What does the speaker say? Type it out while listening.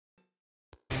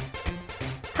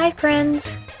Hi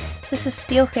friends, this is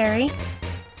Steel Fairy,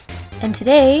 and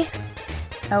today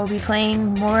I will be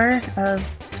playing more of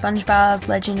SpongeBob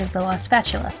Legend of the Lost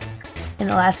Spatula. In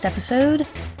the last episode,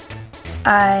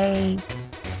 I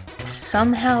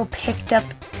somehow picked up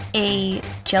a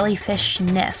jellyfish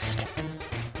nest.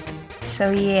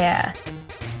 So yeah,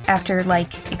 after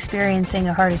experiencing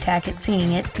a heart attack at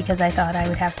seeing it, because I thought I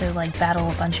would have to battle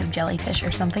a bunch of jellyfish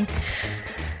or something.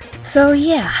 So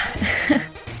yeah.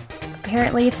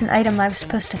 Apparently it's an item I was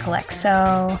supposed to collect,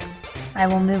 so I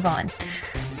will move on.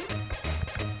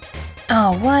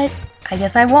 Oh, what? I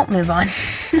guess I won't move on.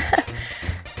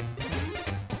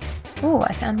 Ooh,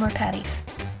 I found more patties.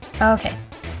 Okay.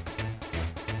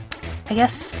 I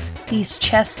guess these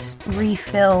chests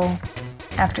refill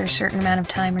after a certain amount of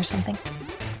time or something.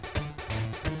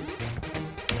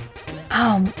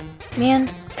 Oh, man.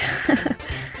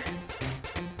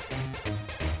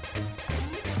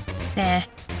 Nah.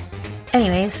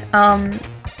 Anyways,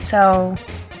 so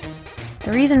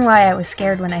the reason why I was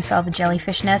scared when I saw the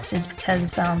jellyfish nest is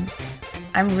because, I'm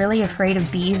really afraid of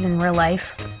bees in real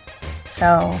life.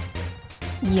 So,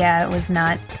 yeah, it was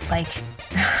not, I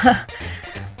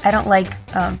don't like,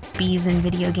 bees in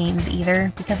video games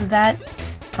either because of that.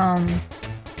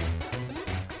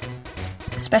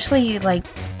 Especially,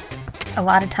 a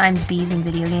lot of times bees in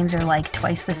video games are,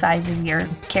 twice the size of your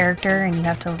character and you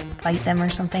have to fight them or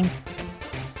something.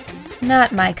 It's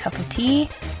not my cup of tea,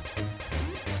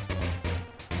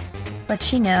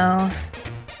 but you know,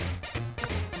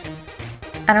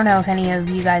 I don't know if any of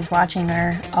you guys watching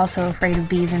are also afraid of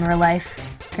bees in real life.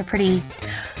 They're pretty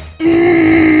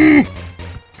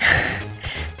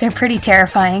they're pretty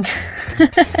terrifying.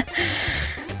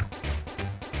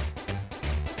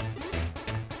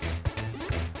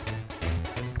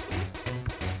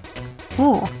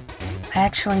 Ooh, I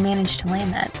actually managed to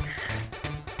land that.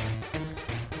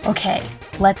 Okay,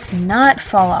 let's not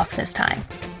fall off this time.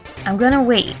 I'm gonna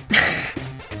wait.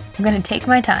 I'm gonna take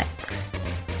my time.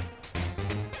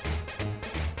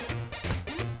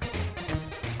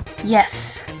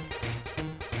 Yes.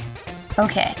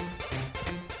 Okay.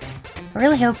 I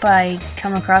really hope I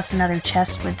come across another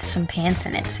chest with some pants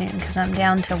in it soon, because I'm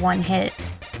down to one hit.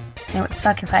 It would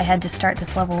suck if I had to start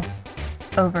this level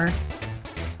over.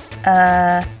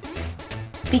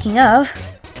 Speaking of,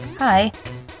 hi.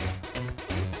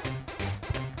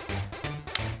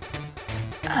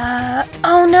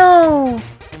 Oh no!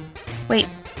 Wait.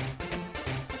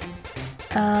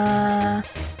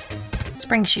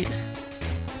 Spring shoes.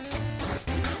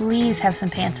 Please have some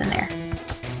pants in there.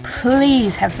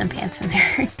 Please have some pants in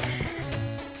there.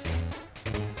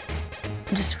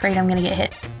 I'm just afraid I'm gonna get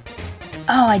hit.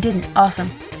 Oh, I didn't. Awesome.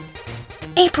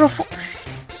 April Fool!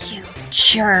 You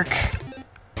jerk.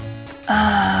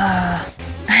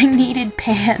 I needed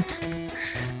pants.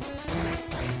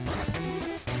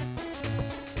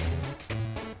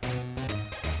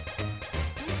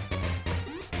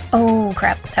 Oh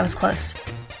crap, that was close.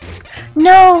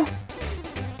 No!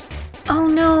 Oh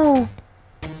no!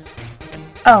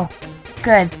 Oh,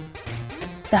 good.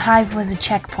 The hive was a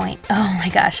checkpoint. Oh my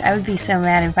gosh, I would be so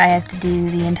mad if I have to do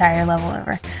the entire level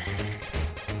over.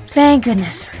 Thank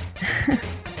goodness.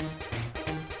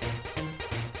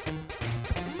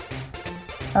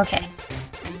 Okay.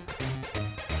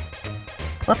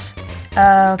 Whoops.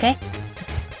 Okay.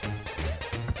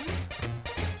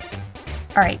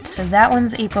 Alright, so that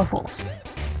one's April Fool's.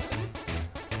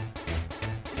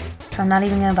 So I'm not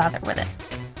even gonna bother with it.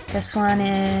 This one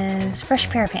is fresh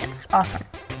pair of pants. Awesome.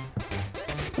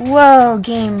 Whoa,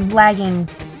 game lagging.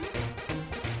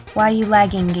 Why are you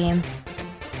lagging, game?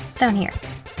 It's down here.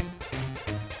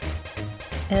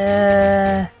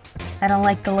 I don't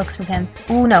like the looks of him.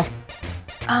 Ooh, no.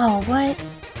 Oh, what?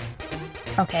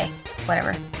 Okay,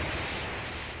 whatever.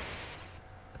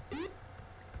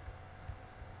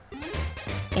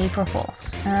 April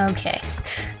Fools. Okay.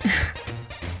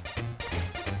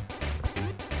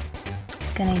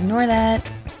 Gonna ignore that.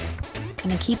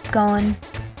 Gonna keep going.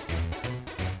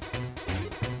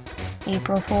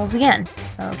 April Fools again.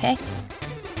 Okay.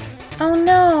 Oh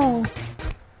no!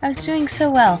 I was doing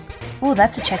so well. Ooh,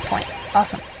 that's a checkpoint.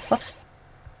 Awesome. Whoops.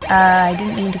 I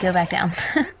didn't mean to go back down.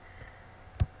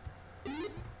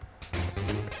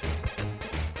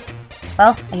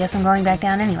 Well, I guess I'm going back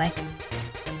down anyway.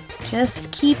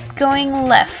 Just keep going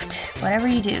left. Whatever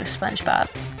you do, SpongeBob.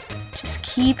 Just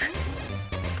keep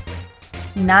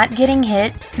not getting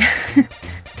hit.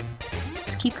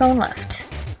 Just keep going left.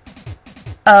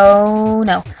 Oh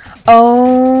no.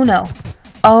 Oh no.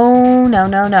 Oh no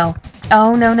no no.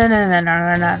 Oh no no no no no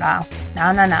no no no.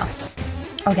 No no no.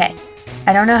 Okay.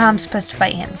 I don't know how I'm supposed to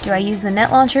fight him. Do I use the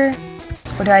net launcher?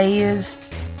 Or do I use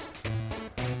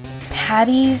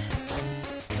patties?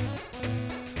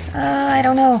 I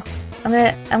don't know. I'm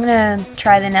gonna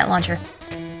try the net launcher.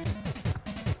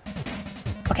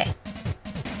 Okay.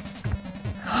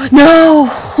 No!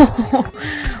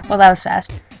 Well, that was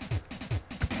fast.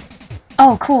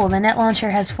 Oh, cool. The net launcher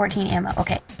has 14 ammo.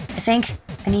 Okay. I think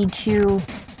I need to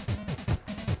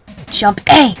jump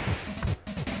A!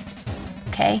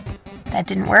 Okay. That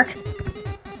didn't work.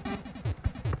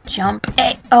 Jump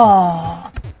A. Oh.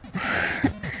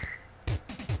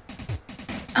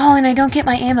 Oh, and I don't get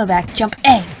my ammo back. Jump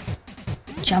A.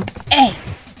 Jump A.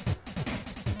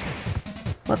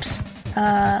 Whoops.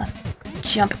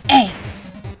 Jump A.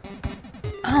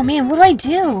 Oh man, what do I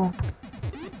do?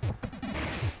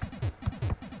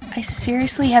 I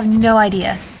seriously have no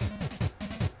idea.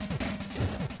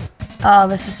 Oh,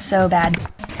 this is so bad.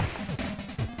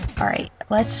 Alright,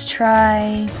 let's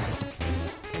try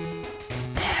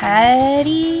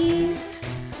patties?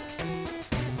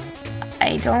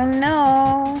 I don't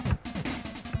know.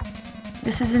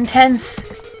 This is intense.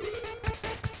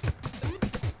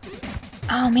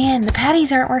 Oh man, the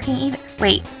patties aren't working either.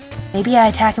 Wait, maybe I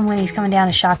attack him when he's coming down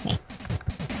to shock me.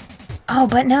 Oh,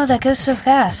 but no, that goes so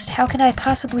fast. How could I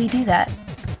possibly do that?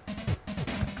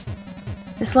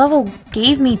 This level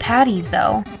gave me patties,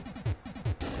 though.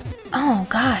 Oh,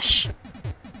 gosh.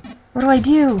 What do I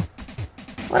do?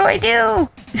 What do I do?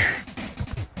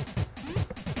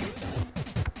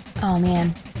 Oh,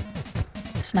 man.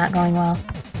 It's not going well.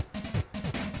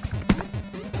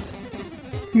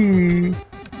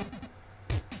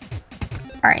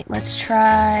 Alright, let's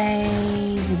try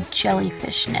the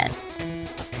jellyfish net.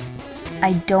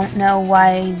 I don't know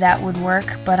why that would work,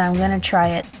 but I'm gonna try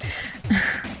it.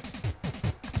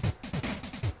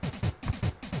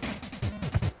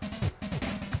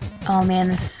 Oh man,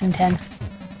 this is intense.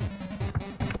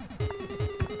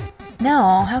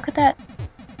 No, how could that...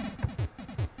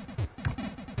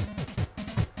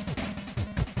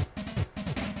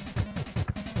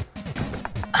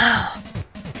 Oh,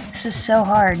 this is so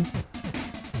hard.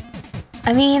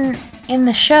 I mean, in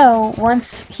the show,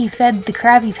 once he fed the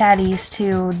Krabby Patties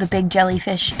to the big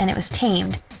jellyfish and it was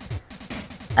tamed.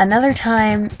 Another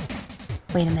time...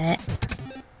 Wait a minute.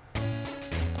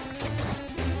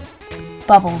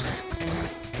 Bubbles.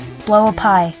 Blow a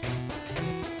pie.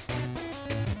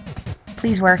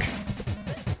 Please work.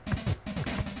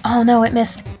 Oh no, it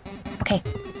missed. Okay.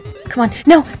 Come on.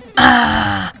 No!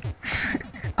 Ah!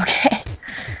 Okay.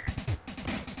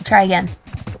 Try again.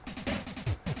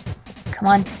 Come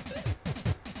on.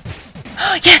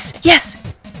 Yes! Yes!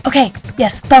 Okay,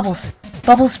 yes, bubbles.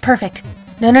 Bubbles, perfect.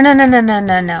 No, no, no, no, no, no,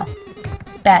 no, no.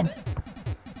 Bad.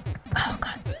 Oh,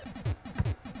 God.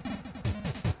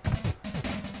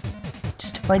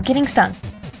 Just avoid getting stung.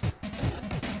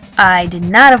 I did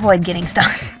not avoid getting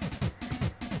stung.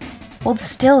 Hold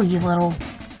still, you little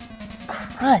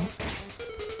crud.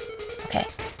 Okay.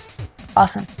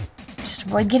 Awesome. Just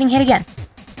avoid getting hit again.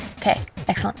 Okay,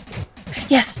 excellent.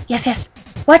 Yes, yes, yes.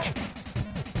 What?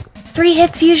 3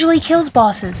 hits usually kills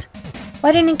bosses.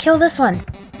 Why didn't it kill this one?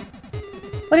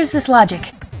 What is this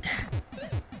logic?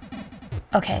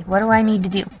 Okay, what do I need to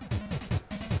do?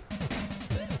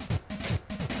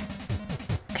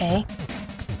 Okay.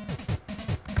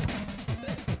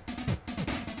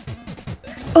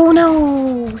 Oh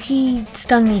no! He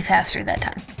stung me faster that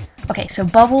time. Okay, so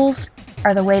bubbles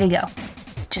are the way to go.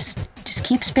 Just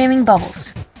keep spamming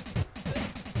bubbles.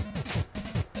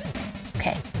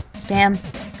 Okay, spam.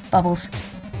 Bubbles.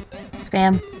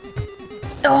 Spam.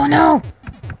 Oh no!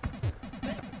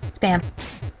 Spam.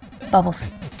 Bubbles.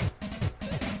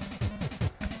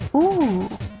 Ooh.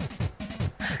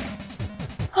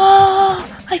 Oh!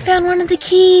 I found one of the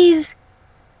keys!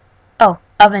 Oh,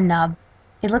 oven knob.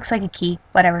 It looks like a key.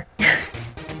 Whatever.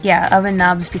 Yeah, oven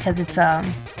knobs because it's,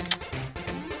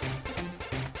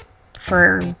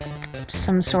 for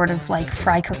some sort of, like,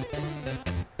 fry cook.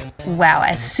 Wow,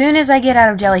 as soon as I get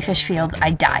out of jellyfish fields, I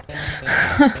die.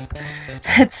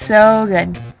 That's so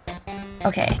good.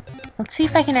 Okay, let's see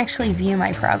if I can actually view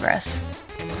my progress.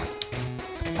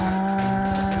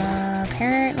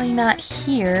 Apparently not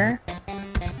here.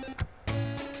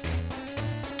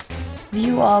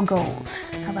 View all goals.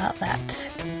 How about that?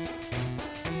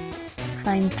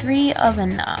 Find 3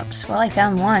 oven knobs. Well, I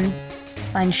found one.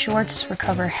 Find shorts,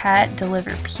 recover hat,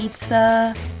 deliver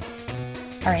pizza.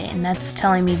 Alright, and that's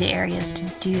telling me the areas to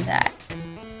do that.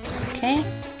 Okay.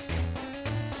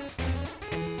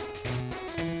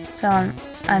 So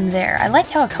I'm there. I like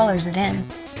how it colors it in.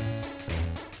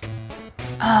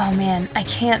 Oh man, I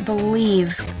can't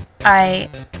believe I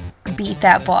beat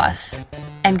that boss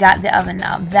and got the oven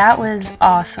knob. That was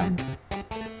awesome.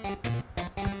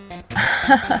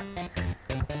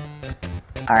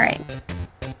 Alright.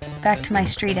 Back to my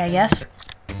street, I guess.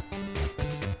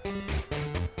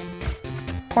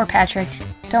 Poor Patrick.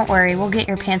 Don't worry, we'll get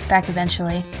your pants back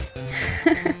eventually.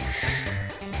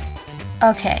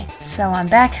 Okay, so I'm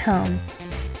back home.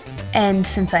 And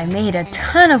since I made a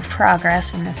ton of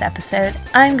progress in this episode,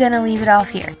 I'm gonna leave it off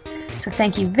here. So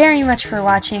thank you very much for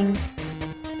watching.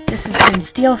 This has been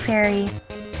Steel Fairy.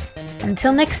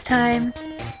 Until next time,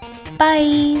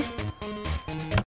 bye!